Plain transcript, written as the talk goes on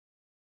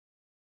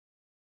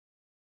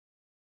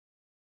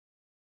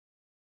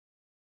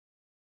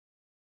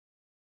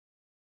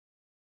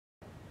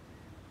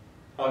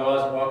Hi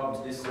guys, and welcome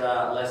to this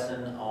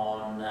lesson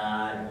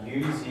on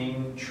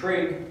using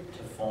trig to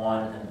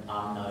find an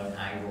unknown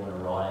angle in a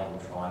right angle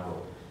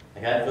triangle.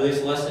 Okay, for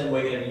this lesson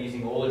we're going to be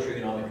using all the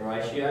trigonometric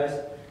ratios.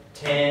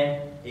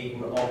 Tan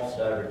equal to opposite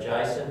over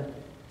adjacent,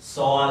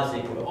 sine is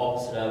equal to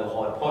opposite over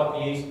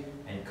hypotenuse,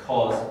 and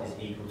cos is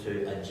equal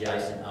to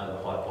adjacent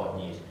over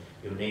hypotenuse.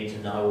 You'll need to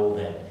know all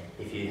them.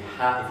 If you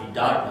don't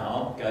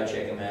know them, go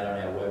check them out on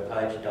our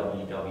webpage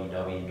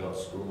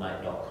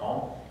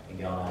www.schoolmate.com and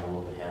go and have a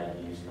look at how to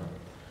use them.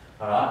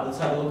 Alright, let's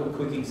have a look at a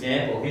quick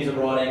example. Here's a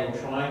right angle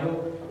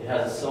triangle. It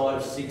has a side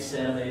of 6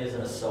 centimetres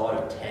and a side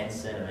of 10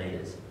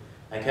 centimetres.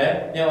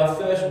 Okay, now our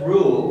first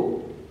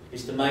rule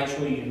is to make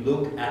sure you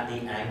look at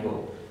the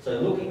angle. So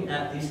looking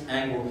at this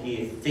angle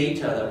here,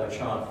 theta, that we're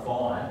trying to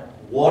find,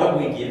 what are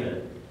we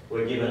given?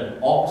 We're given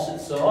an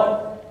opposite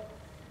side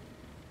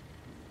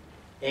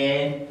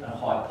and a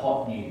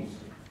hypotenuse.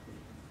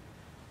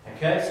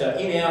 Okay, so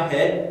in our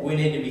head, we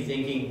need to be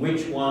thinking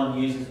which one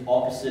uses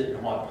opposite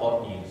and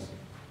hypotenuse.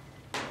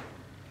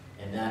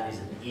 And that is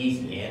an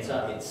easy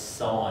answer, it's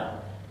sine.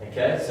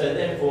 Okay, so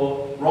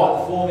therefore, write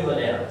the formula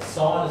down.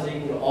 Sine is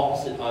equal to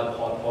opposite over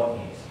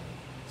hypotenuse.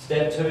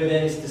 Step 2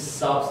 then is to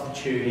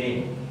substitute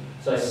in.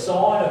 So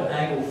sine of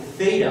angle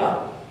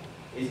theta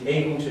is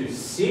equal to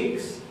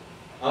 6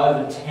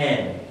 over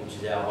 10, which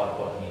is our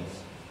hypotenuse.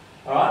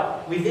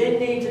 Alright, we then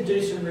need to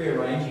do some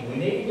rearranging. We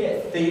need to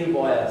get theta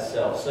by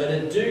ourselves. So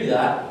to do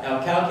that,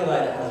 our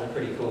calculator has a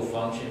pretty cool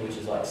function, which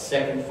is like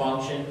second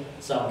function.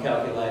 Some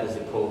calculators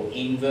are called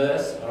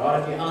inverse.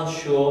 Alright, if you're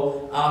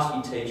unsure, ask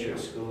your teacher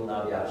at school and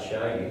they'll be able to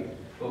show you.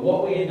 But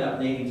what we end up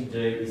needing to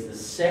do is the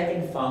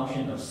second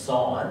function of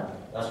sine,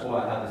 that's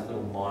why I have this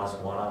little minus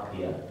 1 up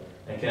here,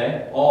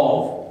 okay,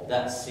 of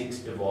that 6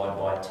 divided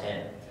by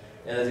 10.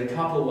 Now there's a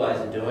couple of ways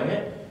of doing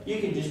it. You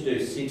can just do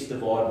 6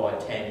 divided by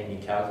 10 in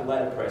your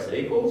calculator, press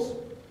equals,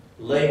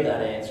 leave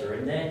that answer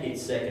in there, hit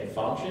second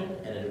function,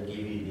 and it'll give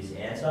you this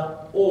answer.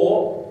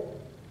 Or,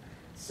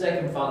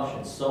 second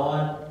function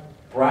sine,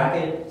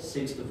 bracket,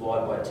 6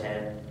 divided by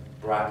 10,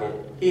 bracket,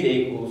 hit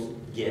equals,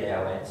 get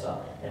our answer.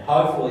 And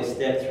hopefully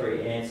step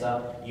 3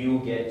 answer, you'll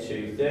get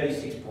to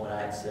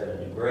 36.87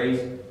 degrees,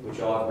 which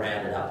I've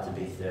rounded up to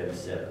be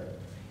 37.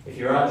 If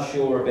you're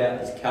unsure about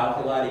this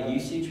calculator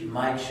usage,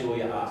 make sure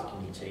you're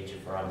asking your teacher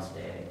for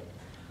understanding.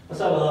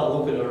 Let's have another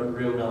look at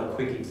another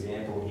quick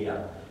example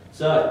here.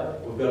 So,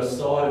 we've got a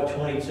side of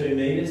 22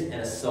 metres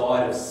and a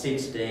side of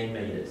 16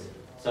 metres.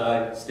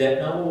 So,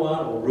 step number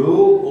 1, or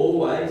rule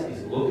always,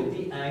 is look at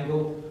the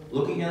angle.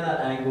 Looking at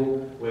that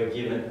angle, we're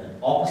given an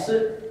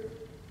opposite,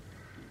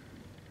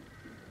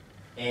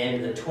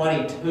 and the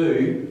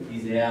 22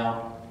 is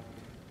our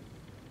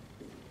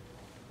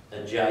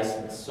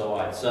adjacent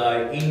side.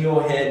 So, in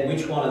your head,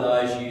 which one of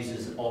those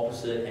uses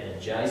opposite and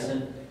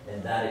adjacent?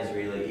 And that is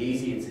really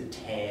easy, it's a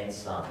tan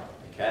sum,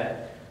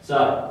 okay?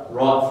 So,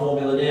 write the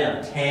formula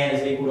down. Tan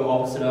is equal to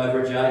opposite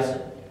over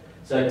adjacent.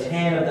 So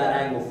tan of that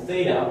angle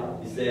theta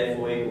is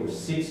therefore equal to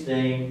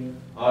 16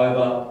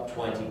 over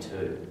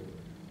 22.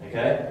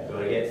 Okay, got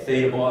to get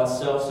theta by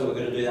itself, so we're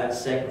going to do that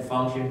second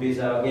function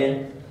bizzo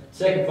again.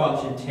 Second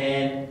function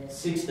tan,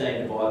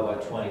 16 divided by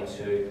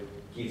 22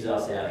 gives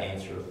us our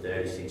answer of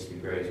 36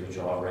 degrees, which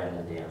I've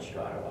rounded down straight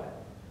away.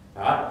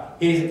 Alright,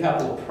 here's a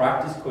couple of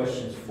practice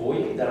questions for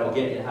you that I'll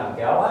get you to have a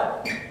go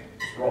at.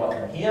 Just write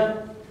them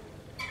here.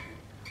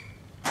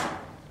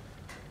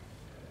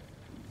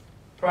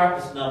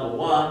 Practice number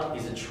 1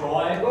 is a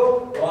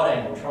triangle, right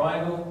angle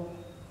triangle.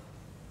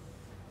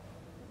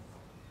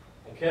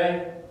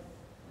 Okay,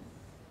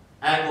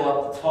 angle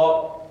up the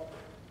top,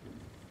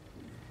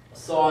 a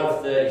side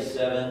of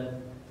 37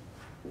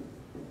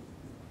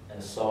 and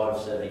a side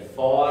of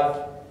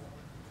 75.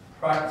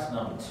 Practice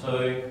number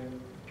 2.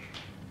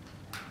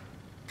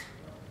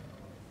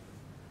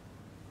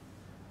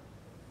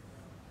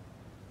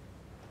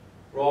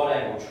 Right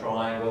angle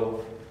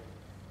triangle,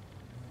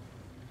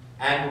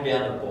 angle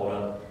down the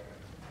bottom,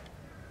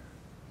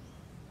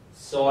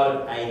 side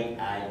of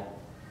 88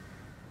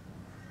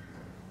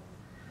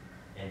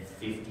 and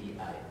 58.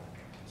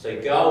 So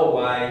go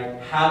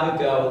away, have a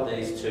go at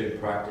these two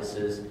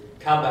practices,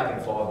 come back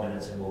in 5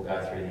 minutes and we'll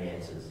go through the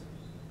answers.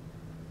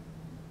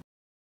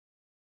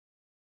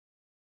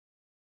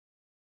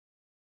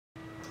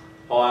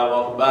 Hi,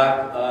 welcome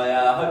back.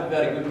 I hope you've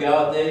had a good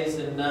go at these,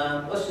 and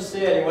let's just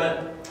see how you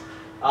went.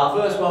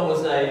 First one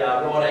was a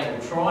right angle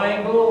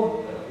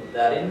triangle. Put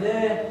that in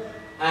there.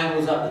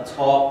 Angles up the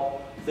top,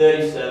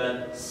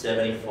 37,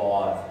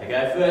 75.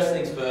 Okay, first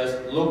things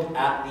first, look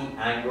at the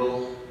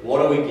angle.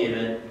 What are we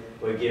given?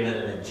 We're given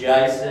an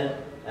adjacent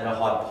and a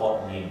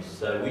hypotenuse.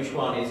 So which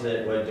one is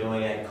it? We're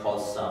doing a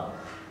cos sum.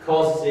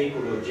 Cos is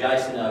equal to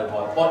adjacent over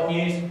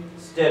hypotenuse.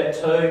 Step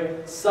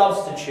 2,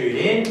 substitute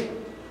in.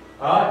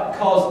 Alright,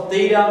 cos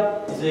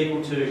theta is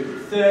equal to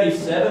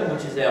 37,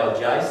 which is our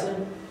adjacent,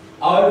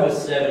 over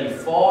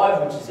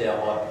 75, which is our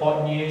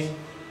hypotenuse.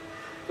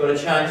 Got to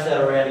change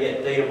that around to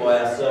get theta by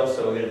ourselves,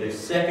 so we're going to do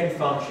second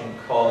function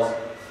cos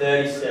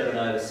 37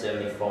 over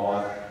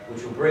 75,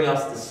 which will bring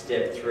us to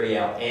step 3,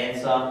 our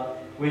answer.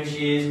 which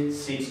is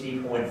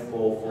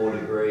 60.44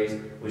 degrees,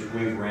 which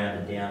we've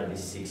rounded down to be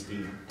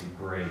 60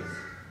 degrees.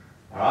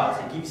 Alright,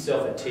 so give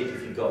yourself a tick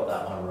if you got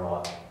that one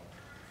right.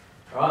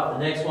 Alright, the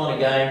next one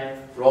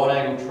again, right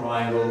angle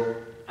triangle,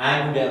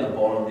 angle down the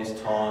bottom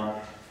this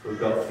time. We've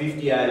got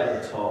 58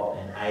 at the top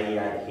and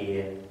 88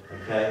 here.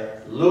 Okay,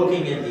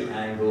 looking at the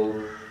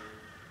angle,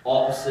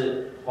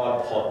 opposite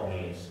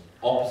hypotenuse.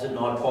 Opposite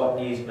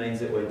hypotenuse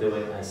means that we're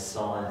doing a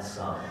sine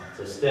sum.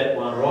 So step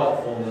one, write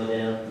the formula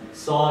down.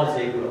 Sine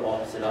is equal to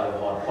opposite over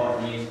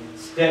hypotenuse.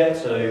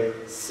 Step two,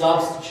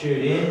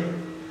 substitute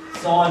in.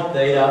 Sine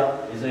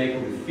theta is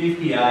equal to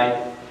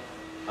 58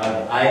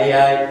 over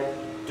 88.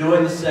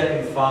 Doing the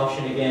second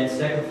function again,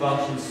 second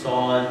function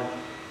sine,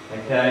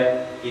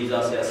 okay, gives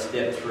us our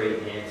step three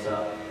answer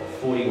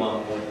of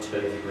 41.23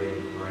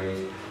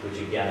 degrees, which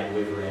again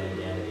we've rounded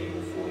down to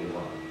equal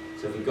 41.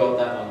 So if you got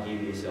that one,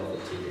 give yourself a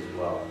tick as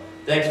well.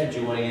 Thanks for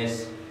joining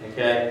us,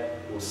 okay?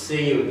 We'll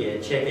see you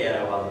again. Check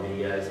out our other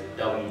videos,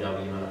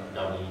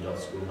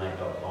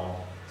 www.schoolmate.com.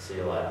 See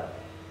you later.